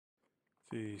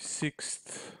The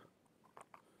sixth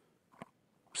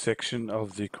section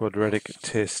of the quadratic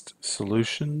test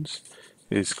solutions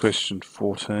is question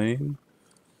 14.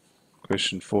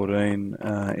 Question 14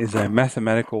 is a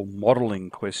mathematical modelling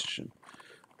question,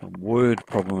 a word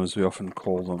problem as we often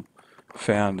call them,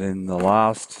 found in the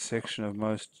last section of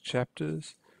most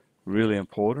chapters. Really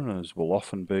important, as will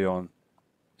often be on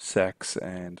SACs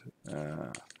and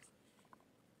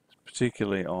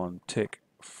particularly on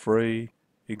tech-free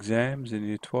exams in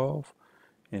Year 12.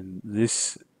 In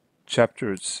this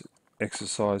chapter it's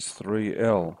exercise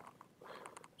 3L.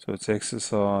 So it's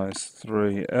exercise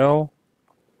 3L.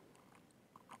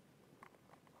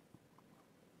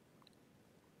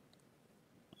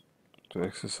 So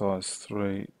exercise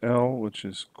 3L, which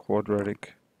is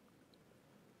quadratic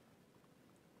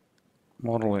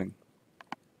modelling.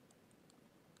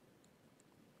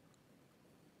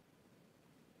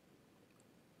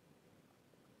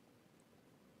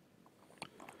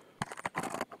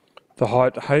 The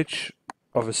height h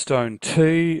of a stone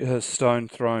t, a stone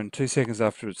thrown 2 seconds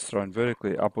after it's thrown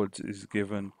vertically upwards, is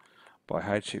given by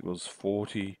h equals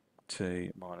 40t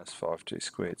minus 5t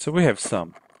squared. So we have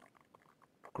some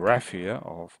graph here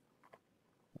of,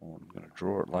 well, I'm going to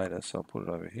draw it later, so I'll put it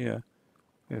over here.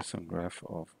 We have some graph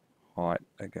of height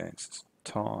against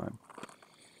time.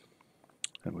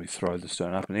 And we throw the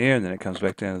stone up in the air and then it comes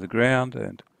back down to the ground,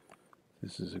 and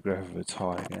this is a graph of its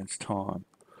height against time.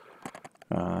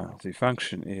 The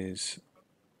function is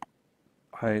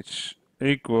h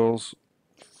equals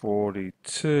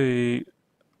 40t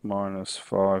minus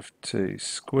 5t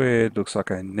squared. Looks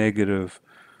like a negative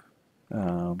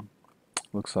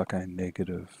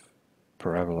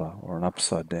parabola, or an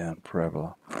upside down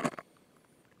parabola.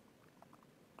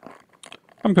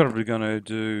 I'm probably going to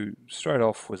do, straight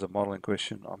off with a modelling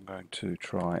question, I'm going to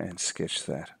try and sketch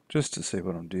that just to see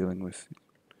what I'm dealing with.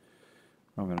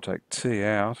 I'm going to take t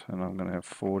out and I'm going to have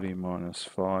 40 minus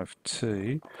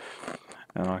 5t,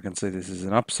 and I can see this is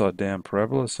an upside down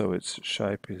parabola, so its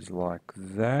shape is like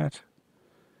that.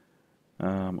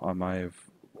 I may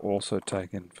have also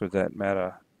taken, for that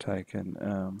matter, I could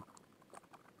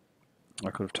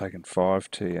have taken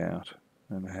 5t out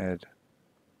and had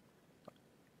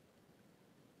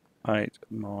 8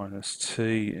 minus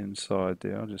t inside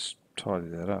there. I'll just tidy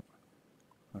that up,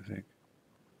 I think.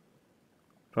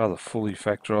 Rather fully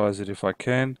factorise it if I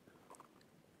can.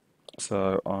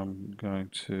 So I'm going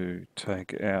to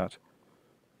take out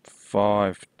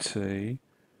 5t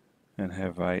and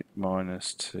have 8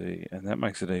 minus t, and that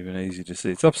makes it even easier to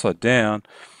see. It's upside down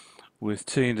with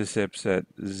t-intercepts at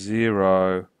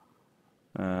 0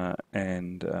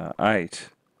 and 8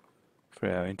 for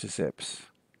our intercepts.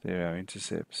 They're our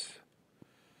intercepts.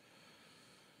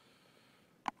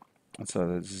 And so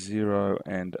that's 0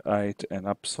 and 8 and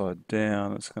upside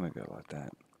down. It's going to go like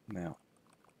that. Now,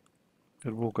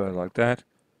 it will go like that,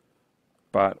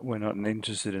 but we're not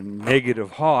interested in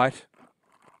negative height.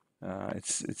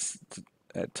 It's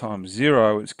at time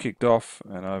 0 it's kicked off,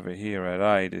 and over here at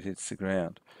 8 it hits the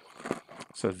ground.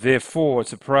 So therefore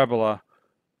it's a parabola.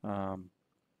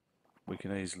 We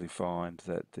can easily find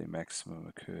that the maximum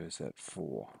occurs at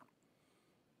 4.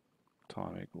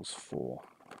 Time equals 4.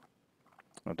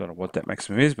 I don't know what that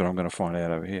maximum is, but I'm going to find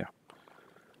out over here.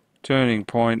 Turning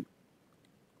point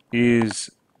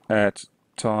is at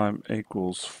time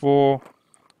equals 4.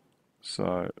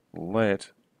 So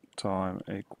let time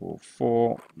equal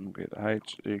 4. We'll get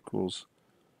h equals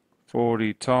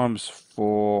 40 times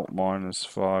 4 minus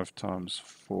 5 times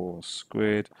 4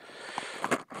 squared.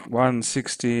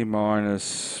 160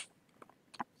 minus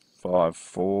 5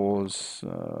 fours,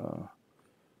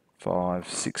 5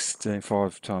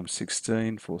 times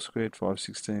 16, 4 squared, 5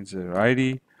 16s are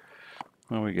 80,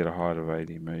 and we get a height of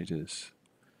 80 meters.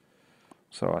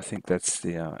 So I think that's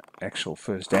the actual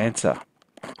first answer.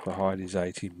 The height is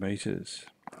 80 meters.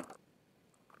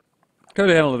 Go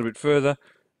down a little bit further.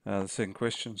 The second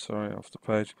question, sorry, off the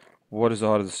page. What is the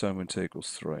height of the stone when t equals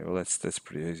 3? Well, that's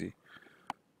pretty easy.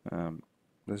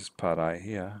 This is part A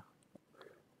here.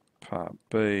 Part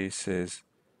B says,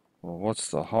 well, what's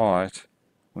the height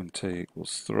when t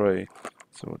equals 3?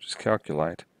 So we'll just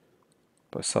calculate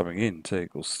by subbing in t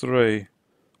equals 3.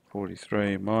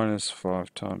 43 minus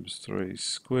 5 times 3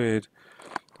 squared.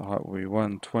 The height will be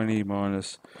 120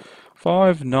 minus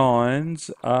 5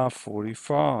 9s are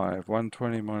 45.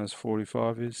 120 minus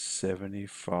 45 is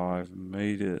 75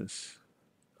 meters.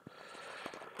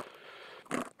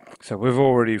 So we've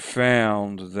already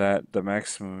found that the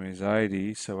maximum is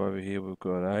 80, so over here we've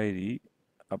got 80.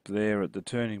 Up there at the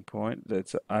turning point,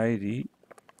 that's 80.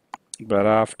 But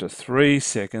after 3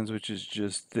 seconds, which is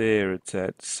just there, it's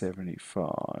at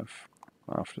 75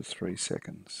 after 3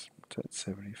 seconds. at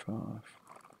 75.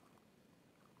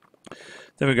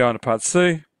 Then we go into part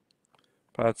C.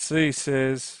 Part C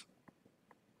says,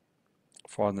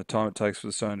 find the time it takes for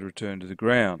the stone to return to the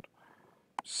ground.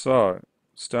 So,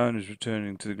 stone is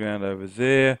returning to the ground over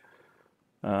there.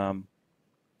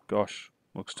 Gosh,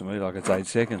 looks to me like it's 8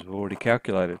 seconds. We've already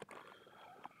calculated.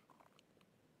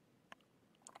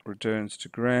 Returns to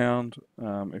ground.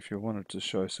 If you wanted to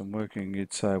show some working,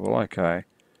 you'd say, well, okay,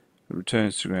 it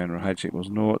returns to ground when h equals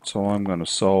 0, so I'm going to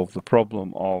solve the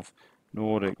problem of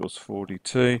 0 equals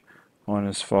 40t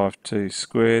minus 5t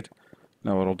squared.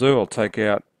 Now what I'll do, I'll take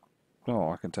out,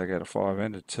 I can take out a 5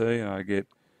 and a t, and I get,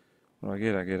 what I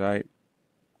get 8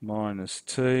 minus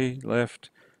t left,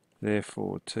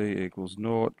 therefore t equals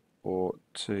 0, or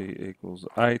t equals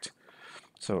 8.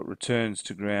 So it returns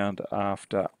to ground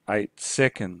after 8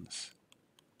 seconds.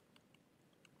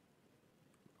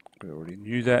 We already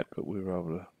knew that, but we were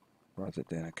able to write that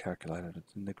down and calculate it.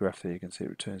 In the graph there you can see it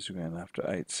returns to ground after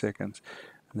 8 seconds.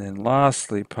 And then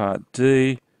lastly, part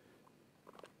D,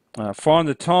 find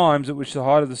the times at which the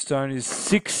height of the stone is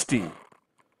 60.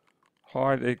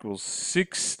 Height equals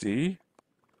 60.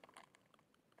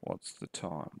 What's the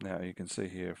time? Now you can see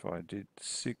here if I did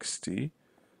 60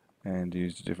 and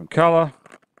used a different color,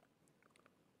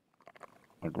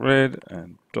 like red,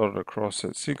 and dotted across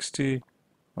at 60,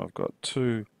 I've got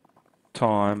 2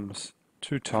 times.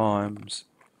 So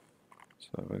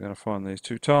we're going to find these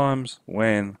 2 times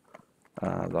when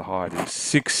the height is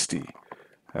 60.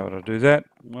 How would I do that?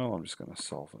 Well, I'm just going to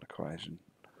solve an equation.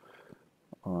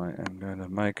 I am going to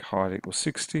make height equals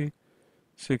 60.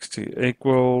 60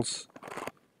 equals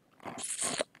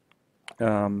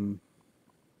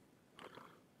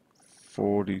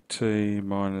 40t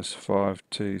minus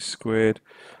 5t squared.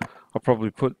 I'll probably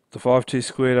put the 5t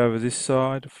squared over this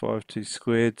side, 5t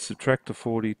squared, subtract the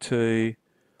 40t,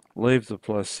 leave the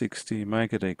plus 60,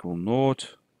 make it equal 0.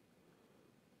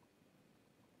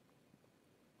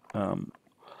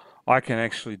 I can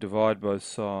actually divide both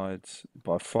sides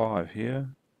by 5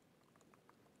 here.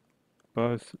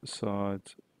 Both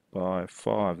sides by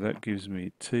 5. That gives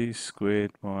me t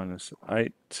squared minus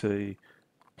 8t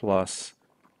plus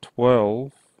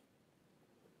 12.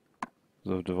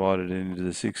 So I've divided it into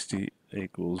the 60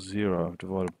 equals 0. I've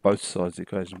divided both sides of the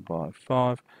equation by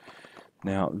 5.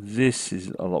 Now this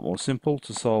is a lot more simple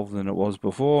to solve than it was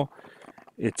before.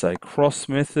 It's a cross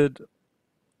method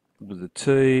with a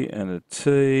t and a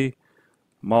t.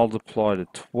 Multiply to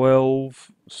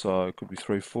 12, so it could be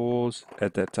 3 4s,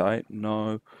 add that to 8,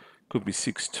 no. Could be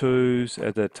 6 2s,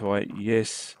 add that to 8,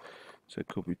 yes. So it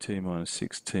could be t minus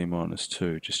 6, t minus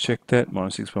 2. Just check that,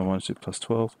 minus 6 by minus 2 plus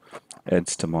 12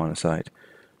 adds to minus 8.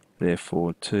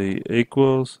 Therefore t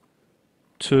equals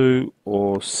 2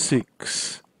 or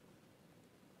 6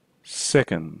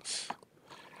 seconds.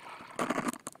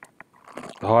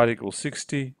 The height equals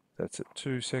 60. That's at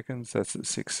 2 seconds, that's at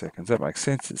 6 seconds. That makes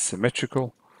sense, it's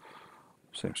symmetrical.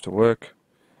 Seems to work.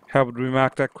 How would we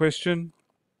mark that question?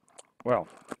 Well,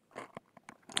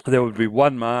 there would be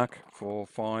 1 mark for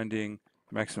finding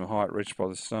maximum height reached by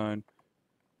the stone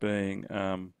being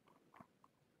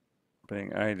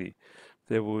 80.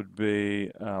 There would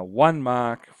be 1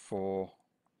 mark for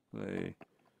the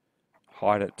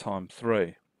height at time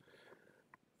 3.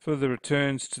 For the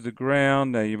returns to the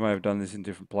ground, now you may have done this in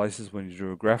different places when you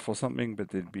drew a graph or something, but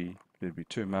there'd be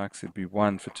 2 marks. There'd be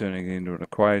 1 for turning it into an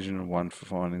equation and 1 for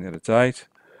finding that it's 8.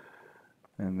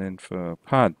 And then for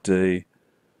part D,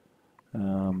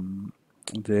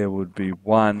 there would be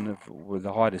 1 with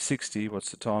the height of 60. What's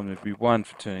the time? There'd be 1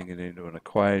 for turning it into an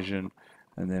equation,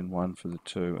 and then 1 for the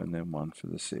 2, and then 1 for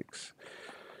the 6.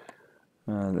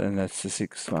 And that's the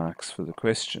 6 marks for the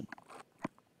question.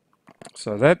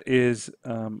 So that is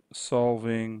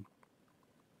solving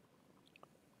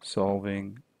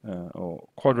or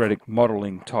quadratic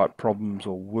modeling type problems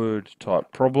or word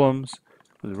type problems.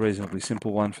 With a reasonably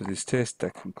simple one for this test.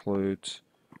 That concludes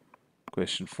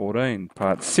question 14,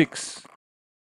 part 6.